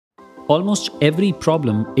Almost every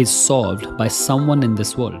problem is solved by someone in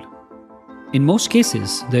this world. In most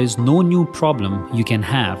cases, there is no new problem you can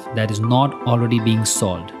have that is not already being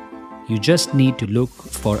solved. You just need to look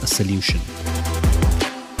for a solution.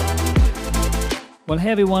 Well, hey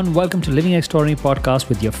everyone, welcome to Living Extraordinary podcast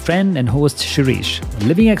with your friend and host Shirish.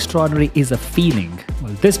 Living Extraordinary is a feeling.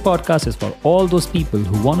 Well, this podcast is for all those people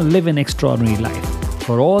who want to live an extraordinary life.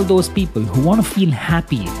 For all those people who want to feel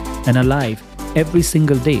happy and alive every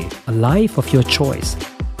single day. A life of your choice.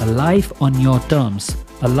 A life on your terms.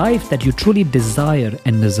 A life that you truly desire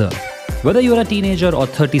and deserve. Whether you're a teenager or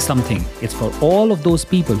 30-something, it's for all of those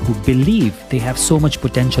people who believe they have so much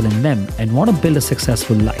potential in them and want to build a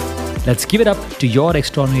successful life. Let's give it up to your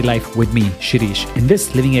extraordinary life with me, Shirish, in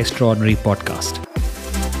this Living Extraordinary podcast.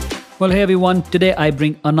 Well, hey everyone, today I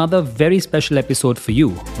bring another very special episode for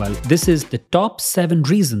you. Well, this is the top 7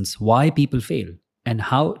 reasons why people fail and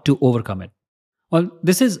how to overcome it. Well,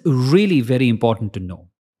 this is really very important to know.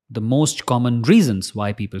 The most common reasons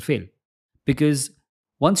why people fail. Because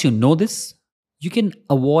once you know this, you can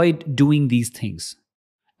avoid doing these things.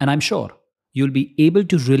 And I'm sure you'll be able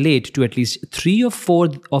to relate to at least 3 or 4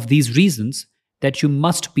 of these reasons that you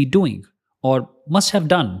must be doing or must have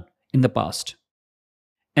done in the past.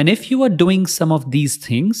 And if you are doing some of these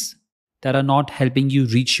things that are not helping you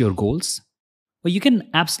reach your goals, well, you can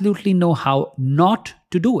absolutely know how not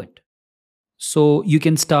to do it. So you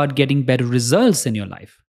can start getting better results in your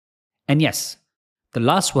life. And yes, the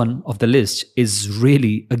last one of the list is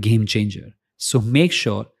really a game changer. So make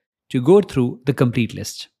sure to go through the complete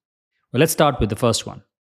list. Well, let's start with the first one.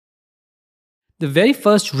 The very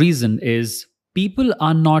first reason is people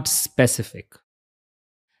are not specific.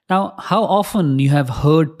 Now, how often you have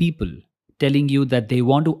heard people telling you that they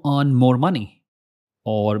want to earn more money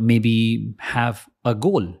or maybe have a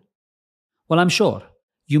goal? Well, I'm sure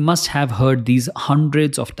you must have heard these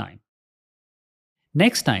hundreds of times.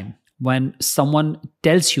 Next time, when someone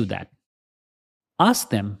tells you that, ask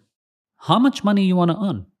them how much money you want to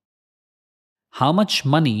earn. How much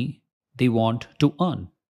money they want to earn.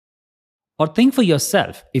 Or think for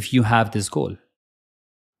yourself if you have this goal.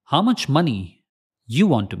 How much money you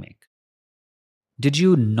want to make. Did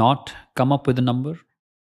you not come up with a number?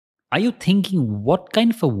 Are you thinking, what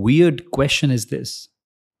kind of a weird question is this?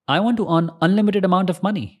 I want to earn unlimited amount of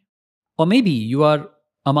money. Or maybe you are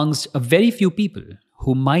amongst a very few people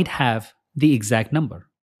who might have the exact number.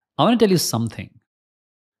 I want to tell you something.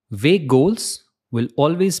 Vague goals will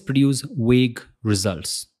always produce vague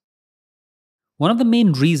results. One of the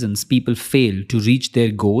main reasons people fail to reach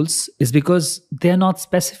their goals is because they are not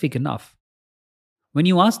specific enough. When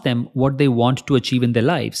you ask them what they want to achieve in their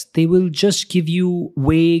lives, they will just give you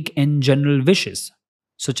vague and general wishes,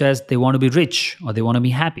 such as they want to be rich or they want to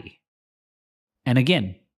be happy. And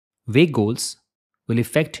again, vague goals will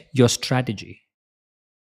affect your strategy.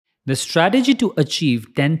 The strategy to achieve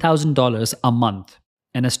 $10,000 a month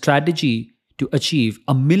and a strategy to achieve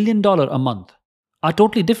 $1 million a month are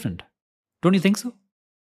totally different. Don't you think so?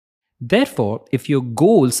 Therefore, if your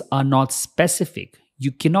goals are not specific,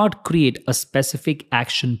 you cannot create a specific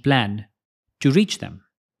action plan to reach them.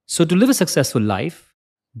 So to live a successful life,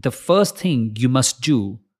 the first thing you must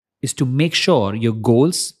do is to make sure your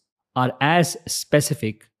goals are as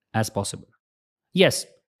specific as possible. Yes,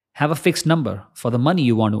 have a fixed number for the money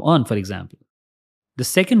you want to earn, for example. The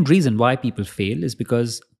second reason why people fail is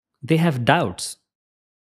because they have doubts.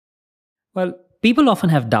 Well, people often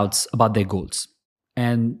have doubts about their goals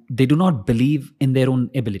and they do not believe in their own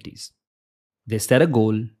abilities. They set a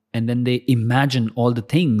goal and then they imagine all the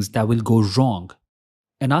things that will go wrong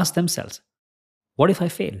and ask themselves, what if I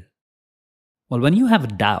fail? Well, when you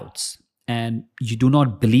have doubts and you do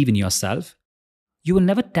not believe in yourself, you will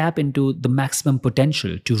never tap into the maximum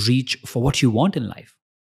potential to reach for what you want in life.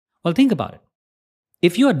 Well, think about it.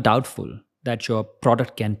 If you are doubtful that your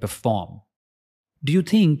product can perform, do you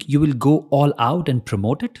think you will go all out and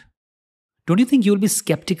promote it? Don't you think you will be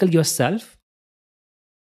skeptical yourself?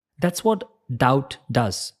 That's what doubt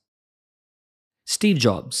does. Steve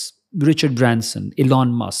Jobs, Richard Branson,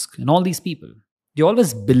 Elon Musk, and all these people, they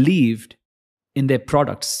always believed in their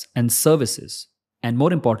products and services, and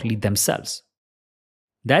more importantly, themselves.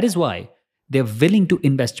 That is why they're willing to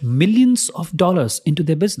invest millions of dollars into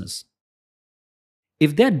their business.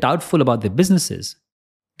 If they're doubtful about their businesses,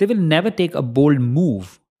 they will never take a bold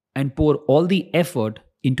move and pour all the effort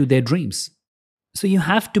into their dreams. So you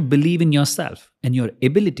have to believe in yourself and your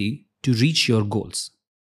ability to reach your goals.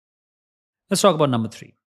 Let's talk about number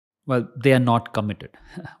 3. Well, they are not committed.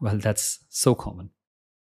 Well, that's so common.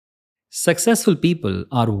 Successful people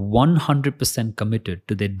are 100% committed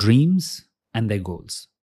to their dreams and their goals.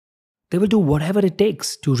 They will do whatever it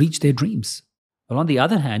takes to reach their dreams. Well, on the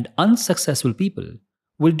other hand, unsuccessful people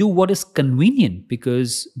will do what is convenient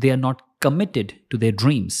because they are not committed to their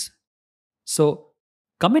dreams. So,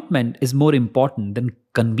 commitment is more important than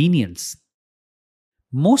convenience.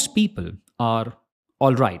 Most people are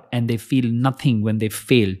all right and they feel nothing when they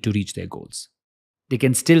fail to reach their goals. They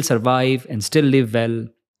can still survive and still live well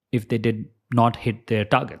if they did not hit their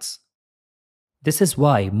targets. This is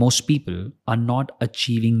why most people are not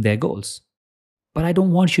achieving their goals. But I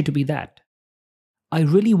don't want you to be that. I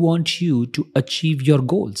really want you to achieve your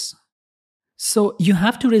goals. So you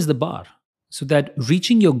have to raise the bar so that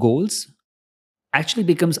reaching your goals actually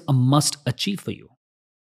becomes a must achieve for you.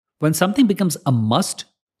 When something becomes a must,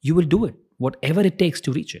 you will do it, whatever it takes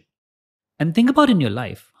to reach it. And think about in your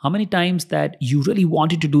life how many times that you really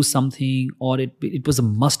wanted to do something or it was a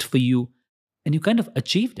must for you and you kind of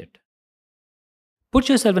achieved it. Put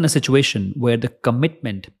yourself in a situation where the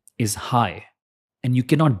commitment is high and you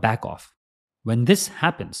cannot back off. When this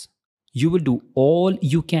happens, you will do all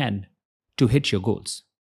you can to hit your goals.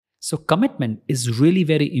 So commitment is really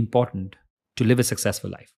very important to live a successful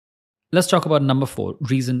life. Let's talk about number 4,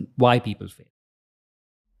 reason why people fail.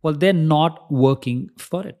 Well, they're not working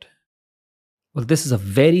for it. Well, this is a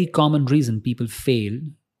very common reason people fail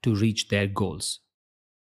to reach their goals.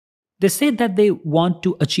 They say that they want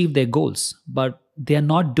to achieve their goals, but they are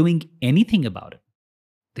not doing anything about it.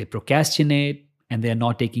 They procrastinate and they are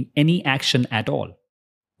not taking any action at all.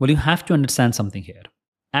 Well, you have to understand something here.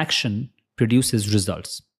 Action produces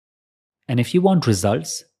results. And if you want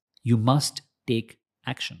results, you must take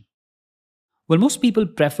action. Well, most people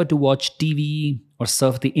prefer to watch TV or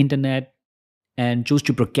surf the internet and choose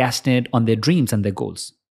to procrastinate on their dreams and their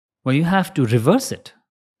goals. Well, you have to reverse it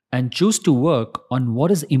and choose to work on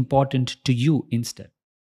what is important to you instead.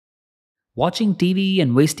 Watching TV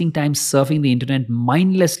and wasting time surfing the internet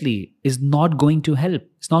mindlessly is not going to help.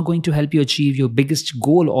 It's not going to help you achieve your biggest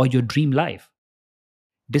goal or your dream life.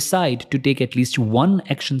 Decide to take at least one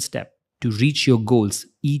action step to reach your goals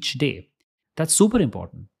each day. That's super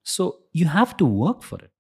important. So you have to work for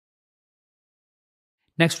it.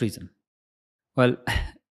 Next reason. Well,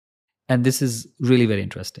 and this is really very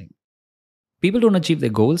interesting. People don't achieve their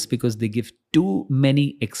goals because they give too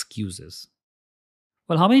many excuses.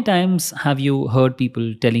 Well, how many times have you heard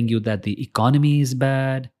people telling you that the economy is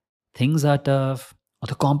bad, things are tough, or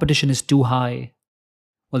the competition is too high?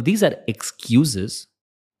 Well, these are excuses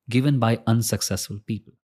given by unsuccessful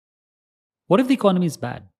people. What if the economy is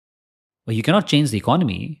bad? Well, you cannot change the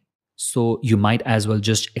economy, so you might as well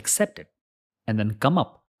just accept it and then come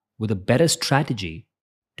up with a better strategy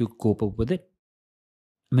to cope up with it.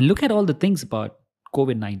 I mean, look at all the things about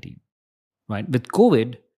COVID-19, right? With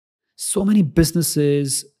COVID, so many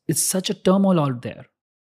businesses, it's such a turmoil out there.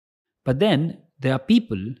 But then there are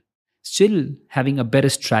people still having a better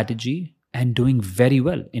strategy and doing very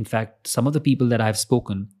well. In fact, some of the people that I've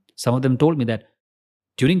spoken, some of them told me that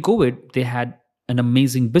during COVID, they had an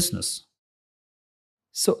amazing business.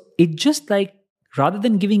 So it just like, rather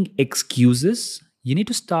than giving excuses, you need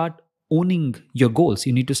to start owning your goals.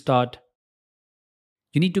 You need to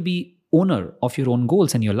be owner of your own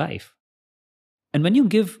goals and your life. And when you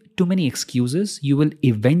give too many excuses, you will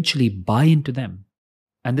eventually buy into them.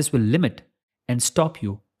 And this will limit and stop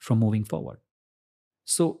you from moving forward.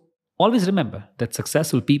 So always remember that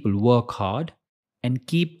successful people work hard and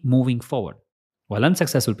keep moving forward. While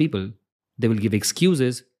unsuccessful people, they will give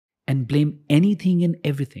excuses and blame anything and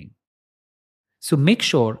everything. So make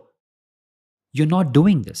sure you're not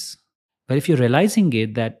doing this. But if you're realizing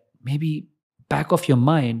it, that maybe back of your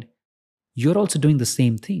mind, you're also doing the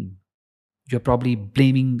same thing. You're probably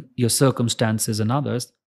blaming your circumstances and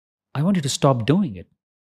others. I want you to stop doing it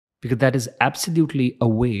because that is absolutely a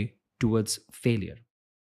way towards failure.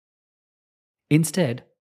 Instead,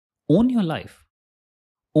 own your life,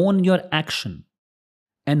 own your action,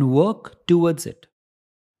 and work towards it.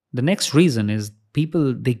 The next reason is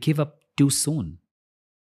people, they give up too soon.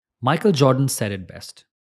 Michael Jordan said it best.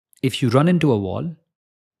 If you run into a wall,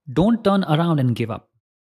 don't turn around and give up.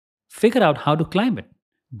 Figure out how to climb it,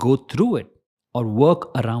 go through it, or work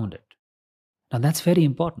around it. Now that's very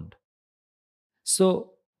important.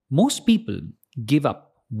 So most people give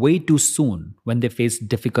up way too soon when they face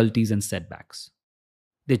difficulties and setbacks.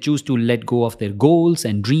 They choose to let go of their goals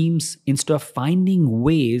and dreams instead of finding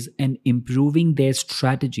ways and improving their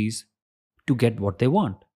strategies to get what they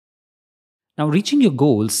want. Now, reaching your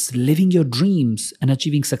goals, living your dreams, and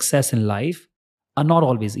achieving success in life are not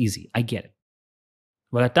always easy. I get it.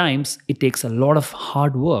 Well, at times, it takes a lot of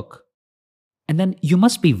hard work. And then you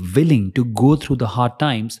must be willing to go through the hard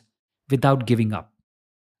times without giving up.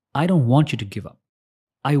 I don't want you to give up.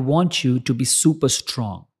 I want you to be super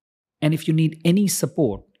strong. And if you need any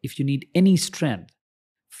support, if you need any strength,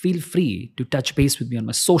 feel free to touch base with me on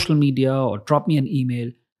my social media or drop me an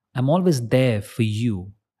email. I'm always there for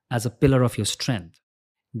you as a pillar of your strength,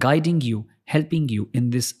 guiding you, helping you in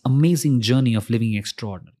this amazing journey of living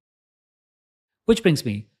extraordinary. Which brings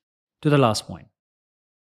me to the last point,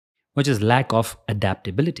 which is lack of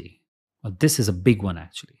adaptability. Well, this is a big one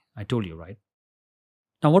actually. I told you, right?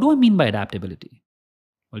 Now, what do I mean by adaptability?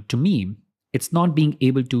 Well, to me, it's not being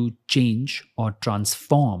able to change or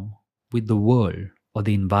transform with the world or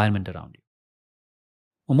the environment around you.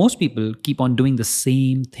 Well, most people keep on doing the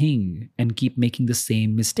same thing and keep making the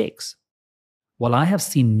same mistakes. While I have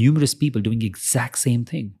seen numerous people doing the exact same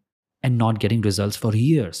thing and not getting results for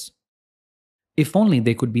years. If only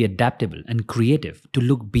they could be adaptable and creative to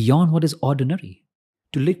look beyond what is ordinary,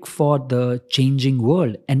 to look for the changing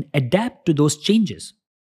world and adapt to those changes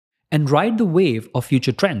and ride the wave of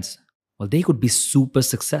future trends, well, they could be super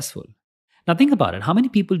successful. Now think about it. How many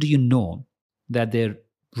people do you know that they're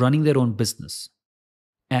running their own business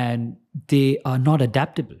and they are not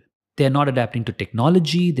adaptable? They're not adapting to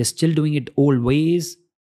technology. They're still doing it old ways.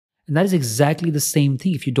 And that is exactly the same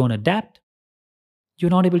thing. If you don't adapt, you're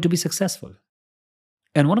not able to be successful.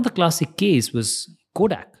 And one of the classic cases was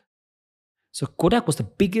Kodak. So Kodak was the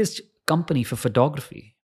biggest company for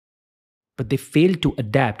photography, but they failed to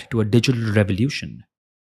adapt to a digital revolution.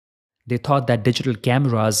 They thought that digital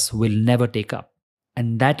cameras will never take up,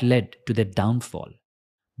 and that led to their downfall.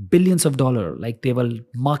 Billions of dollars, like they were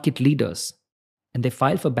market leaders, and they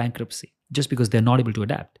filed for bankruptcy just because they're not able to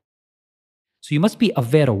adapt. So you must be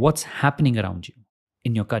aware of what's happening around you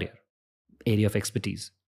in your career, area of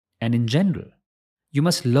expertise, and in general. You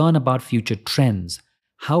must learn about future trends,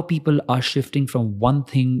 how people are shifting from one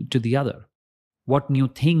thing to the other, what new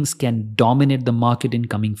things can dominate the market in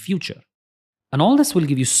coming future. And all this will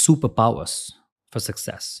give you superpowers for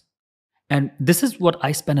success. And this is what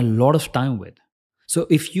I spend a lot of time with. So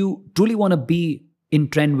if you truly want to be in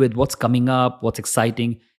trend with what's coming up, what's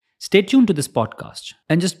exciting, stay tuned to this podcast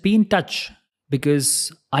and just be in touch,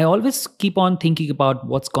 because I always keep on thinking about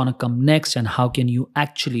what's going to come next and how can you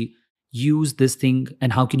actually use this thing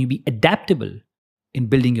and how can you be adaptable in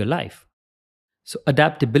building your life. So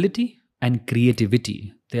adaptability and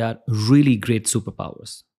creativity, they are really great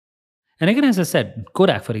superpowers. And again, as I said,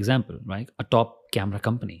 Kodak, for example, right, a top camera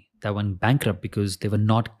company that went bankrupt because they were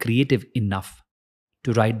not creative enough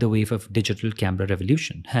to ride the wave of digital camera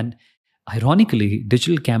revolution. And ironically,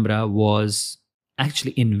 digital camera was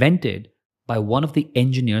actually invented by one of the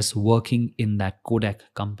engineers working in that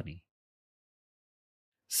Kodak company.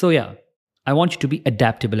 So yeah, I want you to be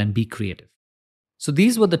adaptable and be creative. So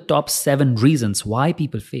these were the top 7 reasons why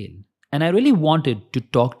people fail. And I really wanted to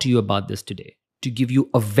talk to you about this today, to give you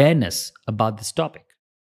awareness about this topic.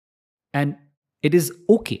 And it is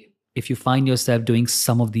okay if you find yourself doing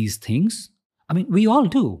some of these things. I mean, we all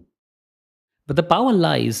do. But the power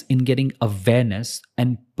lies in getting awareness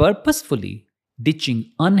and purposefully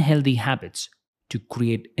ditching unhealthy habits to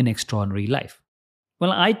create an extraordinary life.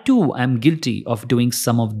 Well, I too am guilty of doing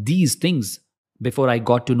some of these things before I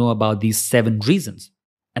got to know about these 7 reasons.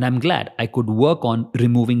 And I'm glad I could work on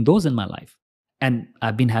removing those in my life. And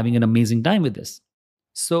I've been having an amazing time with this.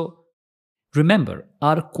 So remember,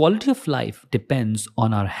 our quality of life depends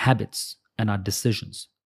on our habits and our decisions.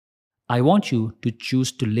 I want you to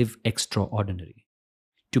choose to live extraordinary,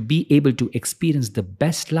 to be able to experience the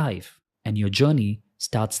best life, and your journey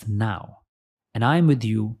starts now. And I'm with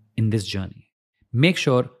you in this journey. Make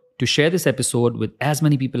sure to share this episode with as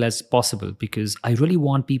many people as possible, because I really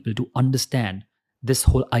want people to understand this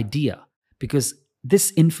whole idea, because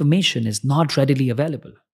this information is not readily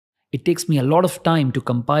available. It takes me a lot of time to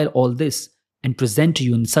compile all this and present to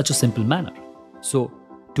you in such a simple manner. So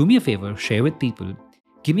do me a favor, share with people.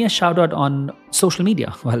 Give me a shout out on social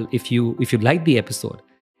media. Well, if you like the episode,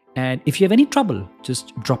 and if you have any trouble,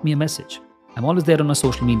 just drop me a message. I'm always there on my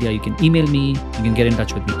social media. You can email me, you can get in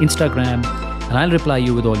touch with me, Instagram, and I'll reply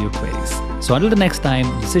you with all your queries. So until the next time,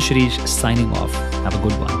 this is Shirish signing off. Have a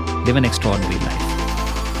good one. Live an extraordinary life.